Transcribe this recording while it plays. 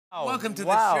Oh, welcome to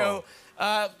wow. the show.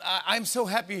 I'm so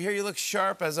happy you're here. You look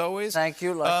sharp, as always. Thank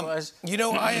you, likewise. You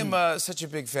know, I am such a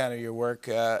big fan of your work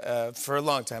for a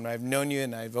long time. I've known you,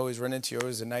 and I've always run into you. You're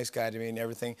always a nice guy to me and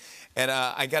everything. And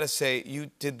I got to say,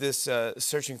 you did this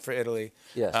Searching for Italy,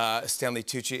 Yes. Stanley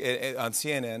Tucci, on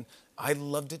CNN. I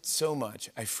loved it so much.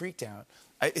 I freaked out.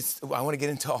 I want to get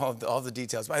into all the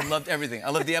details, but I loved everything. I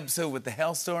loved the episode with the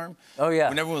hailstorm. Oh, yeah.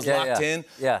 When everyone was locked in.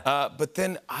 Yeah. But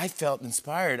then I felt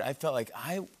inspired. I felt like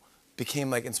I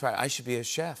became like inspired. I should be a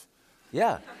chef.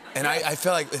 Yeah. And I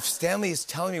felt like if Stanley is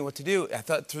telling me what to do, I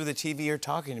thought through the TV you're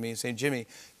talking to me and saying, Jimmy,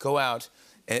 go out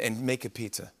and make a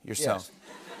pizza yourself.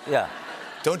 Yes. Yeah.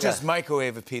 Don't just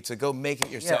microwave a pizza. Go make it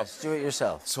yourself. Yes, do it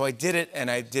yourself. So I did it, and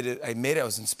I made it. I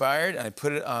was inspired, and I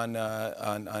put it on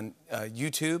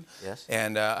YouTube. Yes.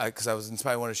 And because I was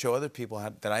inspired, I wanted to show other people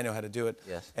that I know how to do it.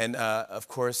 Yes. And of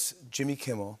course, Jimmy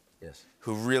Kimmel, Yes.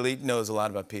 who really knows a lot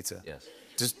about pizza. Yes.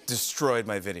 Just destroyed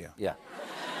my video. Yeah.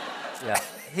 Yeah.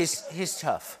 He's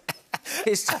tough.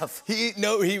 He's tough. He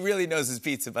really knows his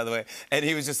pizza, by the way. And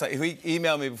he was just like, he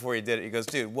emailed me before he did it. He goes,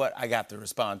 dude, what? I got to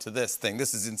respond to this thing.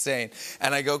 This is insane.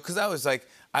 And I go, because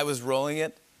I was rolling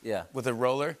it with a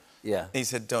roller. Yeah. And he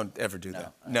said, don't ever do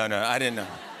that. No, I didn't know.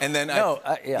 And then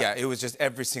it was just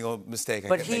every single mistake I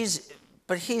could make.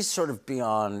 But he's sort of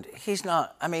beyond. He's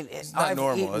not. I mean, not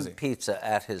normal, is he? Pizza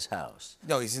at his house.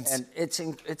 No, he's and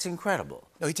it's incredible.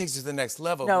 No, he takes it to the next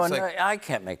level. No, I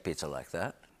can't make pizza like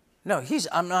that. No,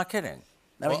 I'm not kidding.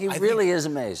 I mean, he I really think, is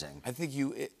amazing. I think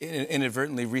you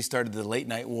inadvertently restarted the late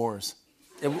night wars.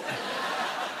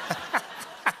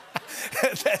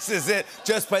 This is it,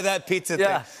 just by that pizza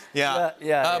thing.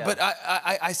 Yeah. But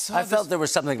I saw. I felt there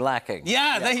was something lacking.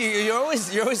 Yeah, thank you. You're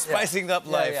always spicing up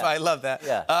life. Yeah. I love that.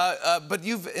 Yeah. But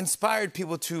you've inspired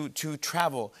people to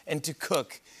travel and to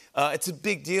cook. It's a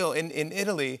big deal in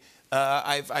Italy.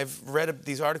 I've read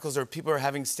these articles where people are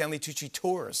having Stanley Tucci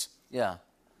tours. Yeah.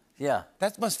 Yeah.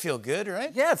 That must feel good,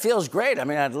 right? Yeah, it feels great. I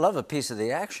mean, I'd love a piece of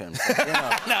the action. But, you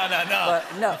know.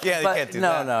 No. You can't do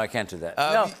that. No, I can't do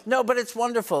that. No, but it's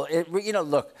wonderful.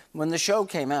 Look, when the show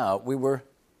came out, we were,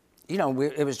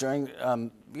 it was during,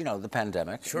 the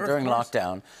pandemic, during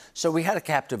lockdown. So we had a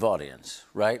captive audience,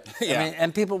 right? Yeah. I mean,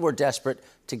 and people were desperate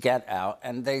to get out,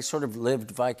 and they sort of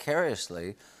lived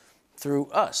vicariously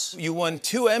through us. You won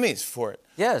 2 Emmys for it.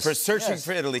 Yes. For Searching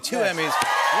for Italy. 2 Emmys.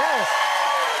 Yes.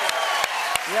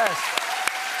 Yes.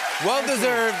 Well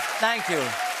deserved. Thank you.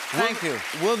 Thank you.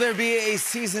 Will there be a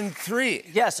season 3?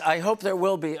 Yes, I hope there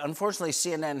will be. Unfortunately,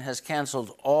 CNN has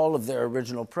canceled all of their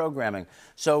original programming.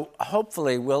 So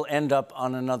hopefully we'll end up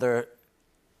on another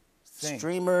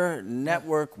streamer,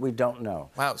 network, we don't know.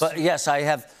 Wow. But yes, I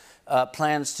have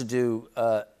plans to do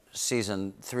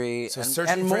season 3 so and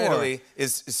Searching more. for Italy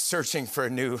is searching for a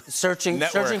new Searching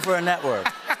for a network.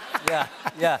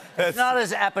 Yeah. It's not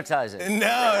as appetizing.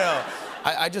 No.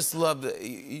 I just love that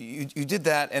you did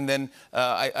that, and then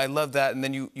I love that, and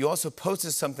then you also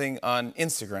posted something on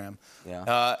Instagram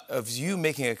of you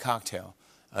making a cocktail,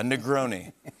 a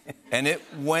Negroni, and it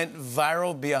went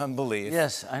viral beyond belief.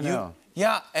 Yes, I know.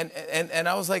 And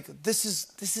I was like, this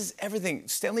is everything.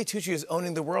 Stanley Tucci is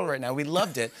owning the world right now. We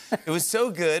loved it. It was so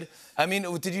good. I mean,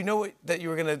 did you know that you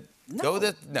were gonna go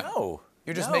that? No.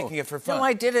 You're just making it for fun. No,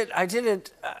 I did it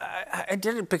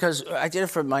because I did it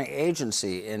for my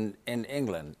agency in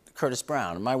England, Curtis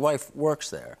Brown. My wife works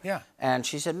there. Yeah. And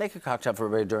she said, make a cocktail for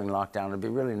everybody during lockdown. It'd be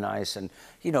really nice. And,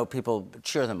 people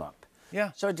cheer them up. Yeah.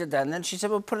 So I did that. And then she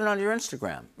said, well, put it on your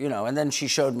Instagram, And then she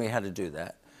showed me how to do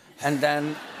that. And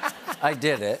then I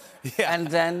did it. Yeah. And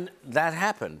then that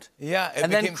happened. Yeah.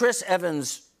 Then Chris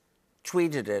Evans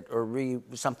tweeted it or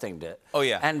re-somethinged it. Oh,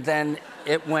 yeah. And then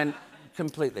it went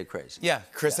completely crazy. Yeah,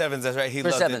 Chris Evans, that's right. He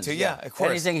loved it too. Yeah, of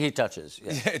course. Anything he touches.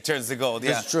 Yeah. It turns to gold.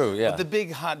 Yeah, it's true. Yeah. But the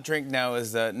big hot drink now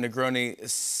is Negroni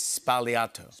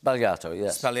Sbagliato. Sbagliato,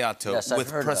 yes. Sbagliato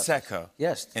with prosecco.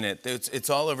 Yes. In it. It's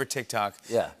all over TikTok.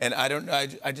 Yeah. And I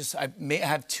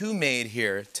have 2 made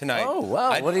here tonight. Oh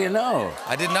wow! What do you know?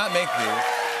 I did not make these.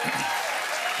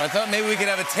 I thought maybe we could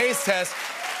have a taste test.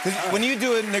 Because when you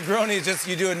do a Negroni,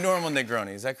 you do a normal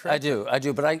Negroni. Is that correct? I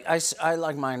do. But I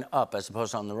like mine up as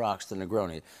opposed to on the rocks, the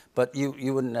Negroni. But you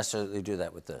wouldn't necessarily do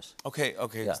that with this. Okay.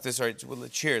 Yeah. This all right. Well,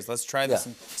 cheers. Let's try this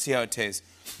and see how it tastes.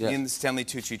 Yeah. Me and Stanley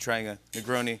Tucci trying a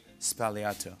Negroni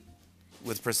Sbagliato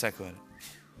with prosecco in it.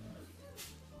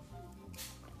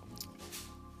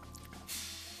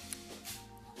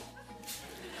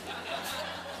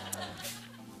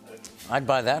 I'd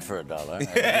buy that for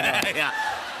 $1.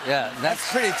 Yeah,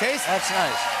 that's pretty tasty. That's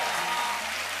nice.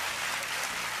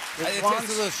 It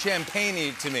tastes a little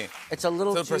champagne-y to me. It's a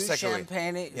little too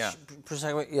champagne-y. Yeah.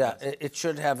 Prosecco. Yeah, it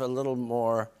should have a little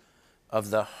more of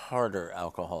the harder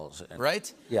alcohols.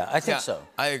 Right? Yeah, I think so.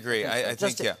 I agree. I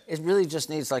think, yeah. It really just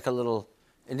needs like a little,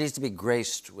 it needs to be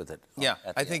graced with it. Yeah,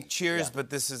 I think Cheers, but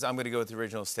this is, I'm going to go with the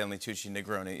original Stanley Tucci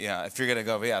Negroni. Yeah, if you're going to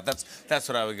go, yeah, that's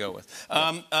what I would go with.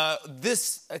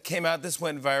 This came out, this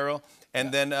went viral,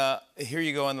 and then here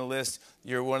you go on the list.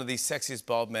 You're one of the sexiest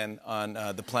bald men on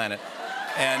the planet.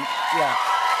 And yeah.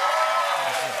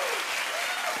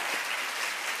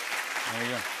 There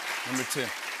you go. Number 2.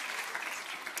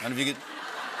 And if you get...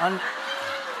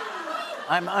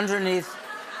 I'm underneath...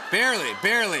 Barely.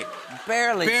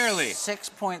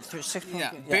 6.3.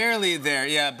 Yeah, barely there.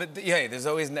 Yeah, but hey, there's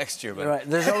always next year. But... Right,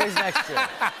 there's always next year.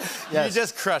 Yes. You're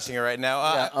just crushing it right now.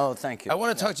 Yeah. Oh, thank you. I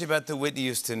want to talk to you about the Whitney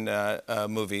Houston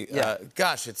movie. Yeah.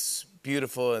 Gosh, it's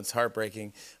beautiful. It's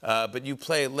heartbreaking. But you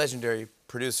play legendary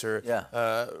producer,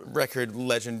 record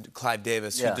legend Clive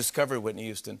Davis, who discovered Whitney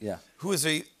Houston. Yeah. Who is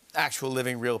a actual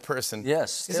living real person.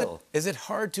 Yes, still. Is it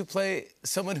hard to play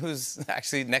someone who's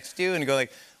actually next to you and go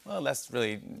like, well, that's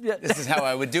really, this is how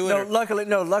I would do it?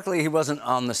 Luckily he wasn't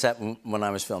on the set when I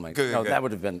was filming. Good. That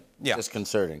would have been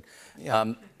disconcerting.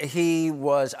 Yeah.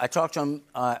 I talked to him,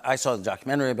 I saw the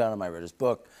documentary about him, I read his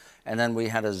book, and then we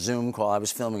had a Zoom call. I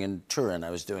was filming in Turin.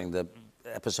 I was doing the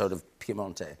episode of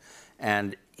Piemonte.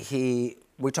 And we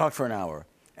talked for an hour.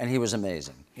 And he was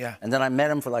amazing. Yeah. And then I met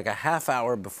him for like a half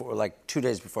hour before, like 2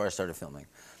 days before I started filming.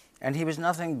 And he was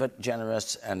nothing but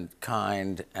generous and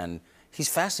kind, and he's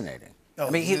fascinating. Oh, I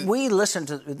mean, we listen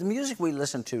to, the music we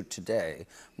listen to today,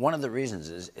 one of the reasons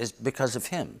is because of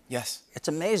him. Yes. It's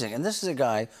amazing. And this is a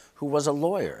guy who was a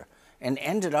lawyer and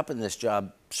ended up in this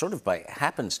job sort of by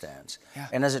happenstance. Yeah.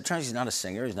 And as it turns, he's not a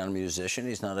singer, he's not a musician,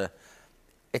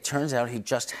 it turns out he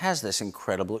just has this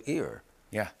incredible ear.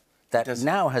 Yeah. That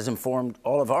now has informed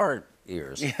all of our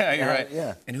ears. Yeah, you're right.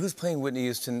 Yeah. And who's playing Whitney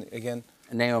Houston again?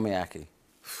 Naomi Ackie.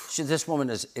 This woman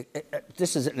is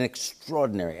an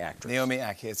extraordinary actress. Naomi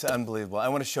Ackie, it's unbelievable. I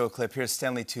want to show a clip. Here's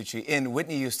Stanley Tucci in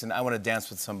Whitney Houston. I Want to Dance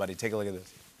with Somebody. Take a look at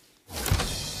this.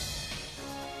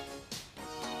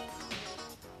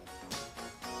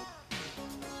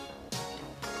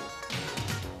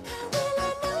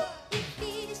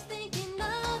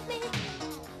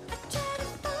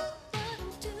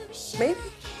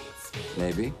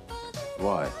 Maybe?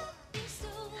 Why?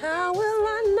 How will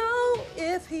I know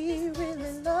if he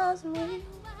really loves me?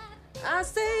 I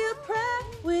say a prayer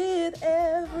with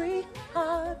every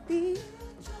heartbeat.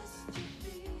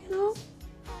 You know,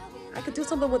 I could do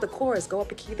something with the chorus, go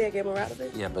up a key there, get more out of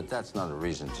it. Yeah, but that's not a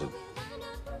reason to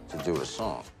do a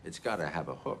song. It's got to have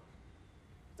a hook.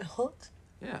 A hook?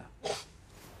 Yeah.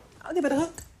 I'll give it a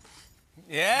hook.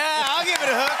 Yeah, I'll give it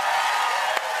a hook.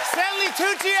 Stanley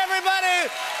Tucci,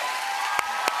 everybody!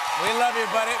 We love you,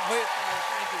 buddy.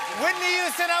 Whitney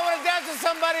Houston, I Want to Dance with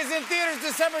Somebody is in theaters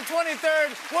December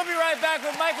 23rd. We'll be right back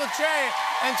with Michael Che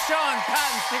and Sean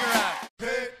Patton. Stick around.